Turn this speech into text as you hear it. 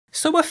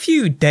So a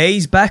few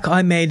days back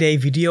I made a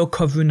video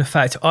covering the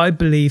fact I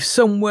believe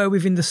somewhere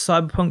within the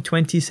Cyberpunk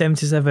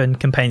 2077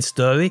 campaign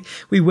story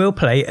we will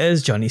play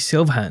as Johnny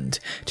Silverhand.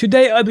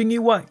 Today I bring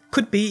you what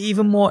could be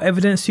even more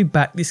evidence to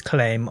back this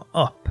claim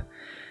up.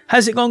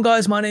 How's it going,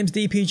 guys? My name's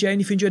DPJ,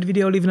 and if you enjoyed the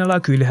video, leaving a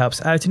like really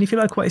helps out, and if you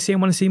like what you see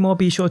and want to see more,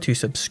 be sure to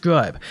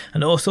subscribe,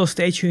 and also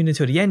stay tuned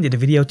until the end of the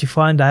video to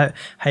find out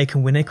how you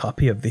can win a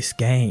copy of this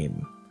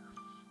game.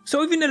 So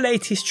within the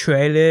latest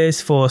trailers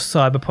for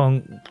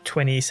Cyberpunk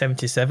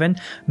 2077,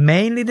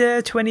 mainly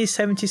the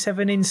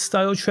 2077 in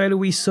style trailer,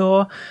 we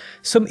saw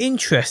some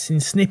interesting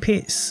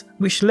snippets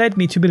which led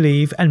me to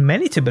believe, and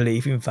many to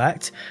believe in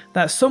fact,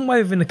 that somewhere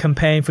within the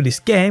campaign for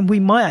this game we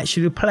might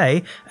actually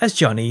play as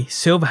Johnny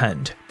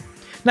Silverhand.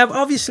 Now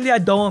obviously I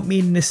don't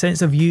mean in the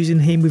sense of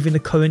using him within the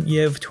current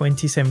year of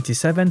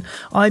 2077,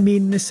 I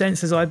mean in the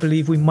sense as I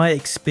believe we might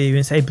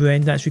experience a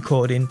Braindance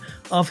recording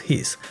of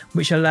his,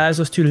 which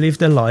allows us to live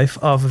the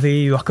life of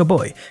the rocker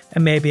boy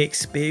and maybe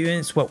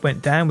experience what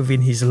went down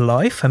within his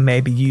life, and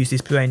maybe use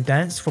this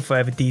Braindance for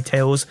further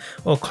details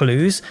or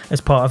clues as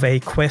part of a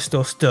quest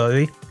or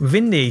story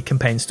within the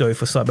campaign story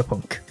for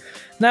Cyberpunk.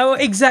 Now,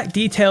 exact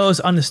details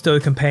on the story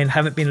campaign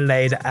haven't been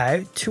laid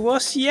out to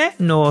us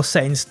yet, nor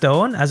set in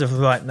stone as of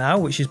right now,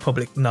 which is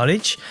public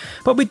knowledge,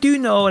 but we do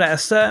know that a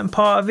certain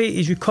part of it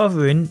is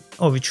recovering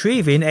or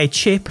retrieving a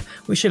chip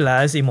which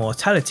allows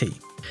immortality.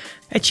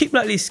 A chip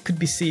like this could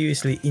be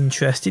seriously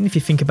interesting if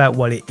you think about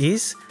what it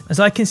is, as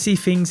I can see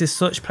things as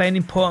such playing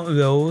important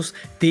roles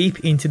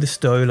deep into the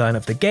storyline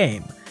of the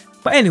game.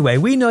 But anyway,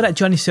 we know that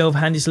Johnny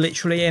Silverhand is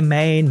literally a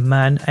main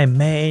man, a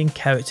main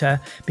character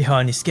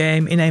behind this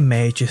game in a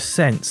major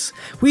sense.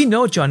 We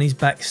know Johnny's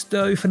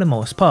backstory for the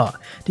most part,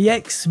 the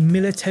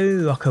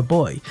ex-military rocker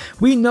boy.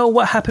 We know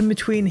what happened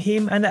between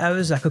him and the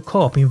Arasaka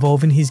Corp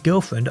involving his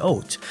girlfriend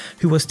Oat,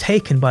 who was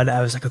taken by the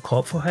Arasaka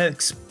Corp for her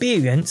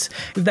experience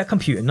with that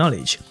computer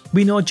knowledge.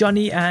 We know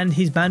Johnny and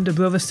his band of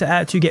brothers set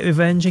out to get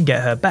revenge and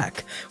get her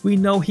back. We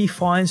know he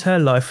finds her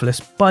lifeless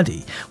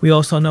body. We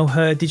also know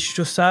her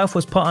digital self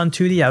was put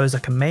onto the Arasaka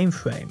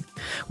mainframe.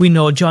 We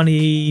know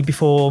Johnny,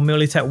 before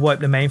Militech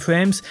wiped the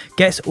mainframes,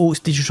 gets Alt's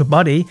digital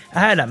body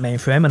out of that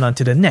mainframe and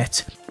onto the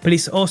net.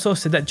 Police also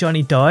said that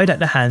Johnny died at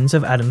the hands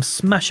of Adam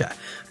Smasher.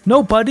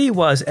 No body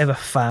was ever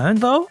found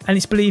though, and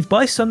it's believed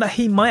by some that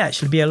he might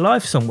actually be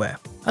alive somewhere.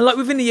 And like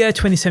within the year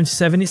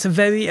 2077, it's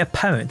very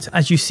apparent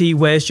as you see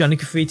where's Johnny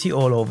graffiti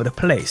all over the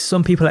place.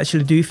 Some people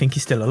actually do think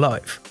he's still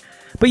alive.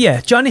 But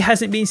yeah, Johnny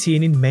hasn't been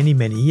seen in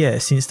many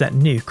years since that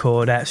nuke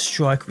or that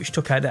strike which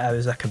took out the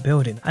Arasaka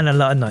building and a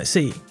lot of Night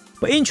City.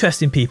 But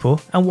interesting people,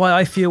 and why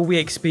I feel we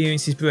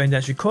experience these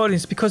Braindance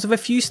recordings because of a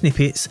few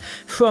snippets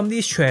from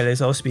these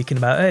trailers I was speaking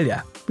about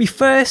earlier. We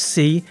first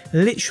see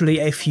literally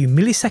a few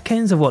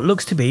milliseconds of what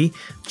looks to be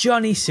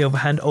Johnny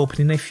Silverhand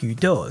opening a few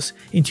doors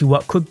into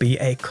what could be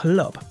a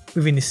club.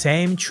 Within the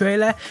same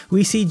trailer,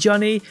 we see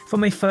Johnny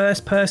from a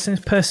first person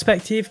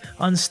perspective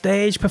on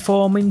stage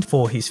performing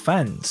for his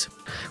fans.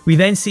 We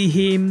then see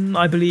him,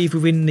 I believe,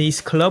 within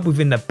this club,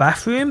 within the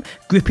bathroom,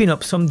 gripping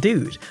up some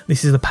dude.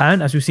 This is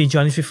apparent as we see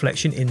Johnny's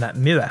reflection in that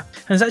mirror.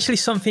 And there's actually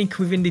something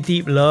within the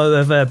deep lore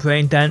of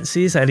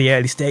Braindances at the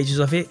early stages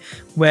of it,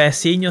 where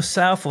seeing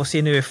yourself or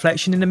seeing a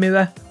reflection in the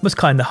mirror was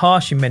kinda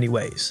harsh in many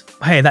ways.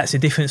 Hey, that's a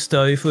different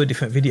story for a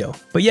different video.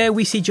 But yeah,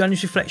 we see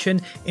Johnny's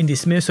reflection in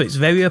this mirror, so it's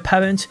very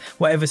apparent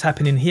whatever's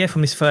happening here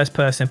from this first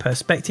person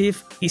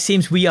perspective. It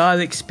seems we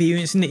are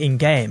experiencing it in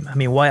game. I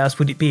mean, why else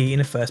would it be in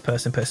a first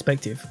person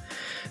perspective?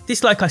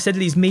 This, like I said,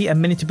 leads me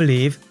and many to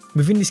believe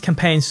within this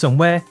campaign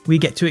somewhere we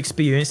get to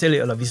experience a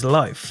little of his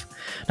life.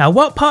 Now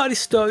what part of this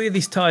story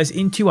this ties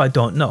into I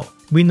don't know.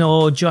 We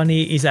know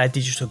Johnny is a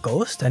digital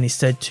ghost and is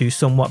said to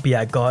somewhat be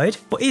our guide,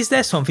 but is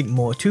there something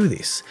more to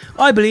this?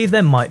 I believe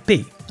there might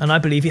be, and I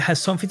believe it has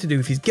something to do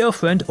with his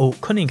girlfriend Alt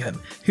Cunningham,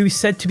 who is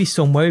said to be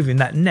somewhere within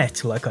that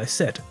net, like I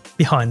said,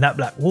 behind that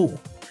black wall.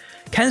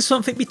 Can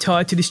something be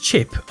tied to this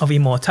chip of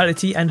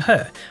immortality and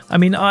her? I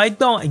mean, I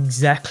don't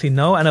exactly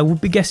know, and I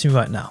would be guessing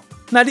right now.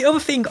 Now the other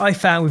thing I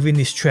found within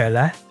this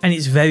trailer, and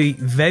it's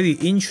very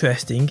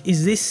interesting,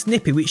 is this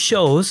snippet which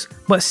shows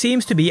what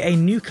seems to be a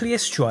nuclear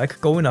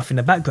strike going off in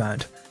the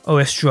background,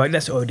 or a strike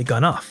that's already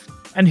gone off.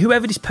 And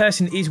whoever this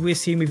person is we're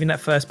seeing within that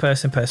first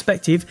person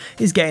perspective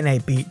is getting a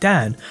beat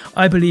down.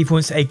 I believe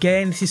once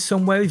again this is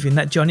somewhere within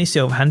that Johnny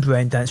Silverhand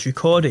Braindance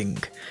recording.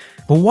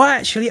 But what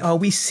actually are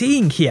we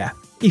seeing here?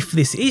 If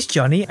this is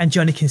Johnny and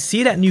Johnny can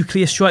see that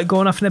nuclear strike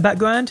going off in the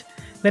background,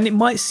 then it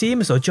might seem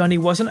as though Johnny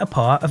wasn't a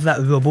part of that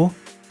rubble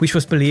which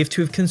was believed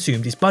to have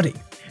consumed his body.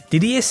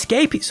 Did he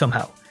escape it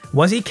somehow?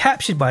 Was he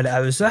captured by the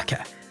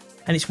Arasaka?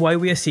 And it's why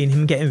we are seeing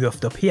him getting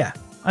roughed up here.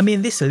 I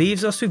mean, this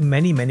leaves us with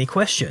many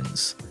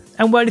questions.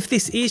 And well, if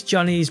this is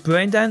Johnny's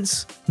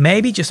Braindance,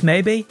 maybe, just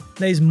maybe,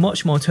 there is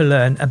much more to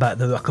learn about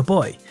the rocker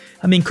boy.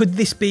 I mean, could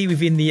this be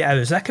within the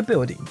Arasaka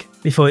building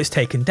before it's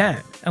taken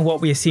down? And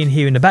what we are seeing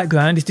here in the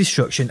background is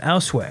destruction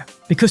elsewhere.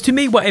 Because to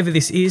me, whatever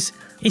this is,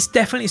 it's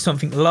definitely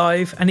something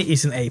live and it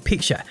isn't a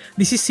picture.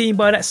 This is seen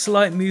by that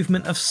slight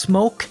movement of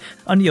smoke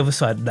on the other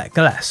side of that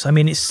glass. I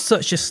mean, it's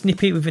such a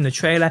snippet within the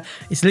trailer.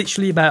 It's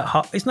literally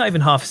about, it's not even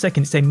half a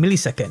second, it's a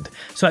millisecond.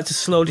 So I had to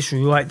slow this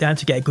right down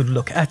to get a good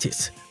look at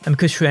it. And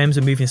because frames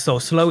are moving so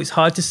slow, it's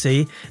hard to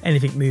see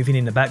anything moving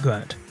in the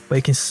background. But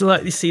you can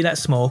slightly see that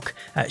smoke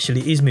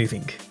actually is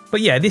moving.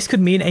 But yeah, this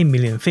could mean a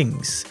million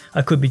things.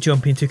 I could be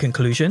jumping to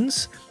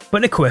conclusions,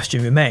 but the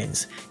question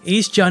remains,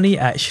 is Johnny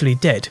actually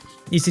dead?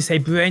 Is this a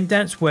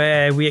Braindance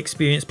where we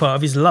experience part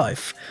of his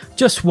life?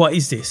 Just what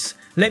is this?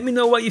 Let me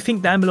know what you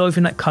think down below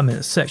in that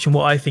comments section.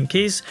 What I think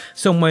is,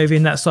 somewhere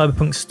within that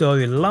Cyberpunk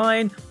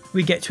storyline,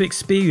 we get to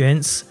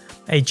experience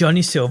a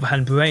Johnny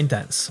Silverhand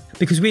Braindance,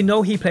 because we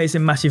know he plays a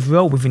massive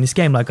role within this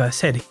game. Like I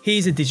said,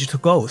 he's a digital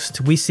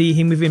ghost. We see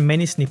him within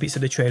many snippets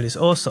of the trailers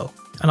also,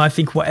 and I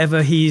think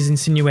whatever he's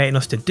insinuating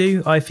us to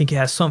do, I think it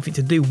has something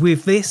to do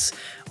with this,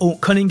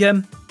 Alt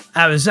Cunningham,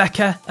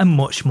 Arasaka, and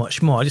much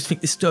more. I just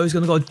think this story is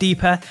going to go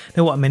deeper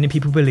than what many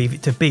people believe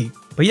it to be.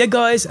 But yeah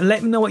guys,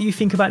 let me know what you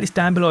think about this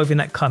down below in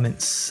that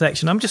comments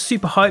section. I'm just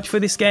super hyped for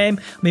this game.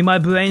 I mean, my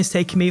brain's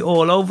taking me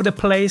all over the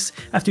place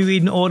after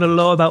reading all the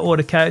lore about all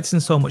the characters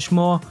and so much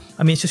more.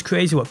 I mean, it's just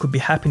crazy what could be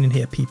happening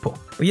here, people.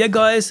 But yeah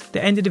guys,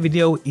 the end of the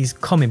video is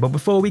coming. But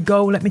before we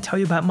go, let me tell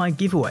you about my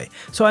giveaway.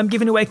 So I'm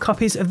giving away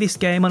copies of this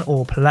game on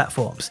all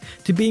platforms.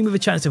 To be in with a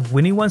chance of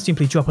winning one,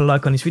 simply drop a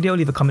like on this video,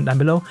 leave a comment down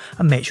below,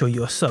 and make sure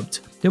you're subbed.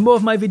 The more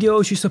of my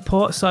videos you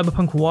support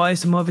Cyberpunk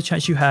wise, the more of a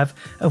chance you have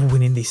of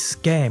winning this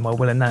game. I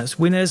will announce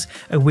winners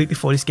a week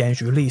before this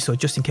game's release, so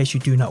just in case you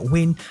do not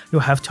win,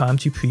 you'll have time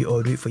to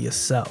pre-order it for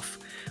yourself.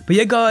 But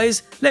yeah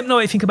guys, let me know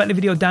what you think about the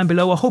video down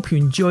below. I hope you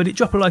enjoyed it.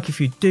 Drop a like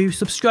if you do,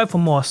 subscribe for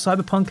more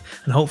Cyberpunk,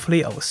 and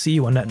hopefully I will see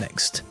you on that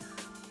next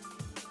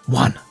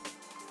one.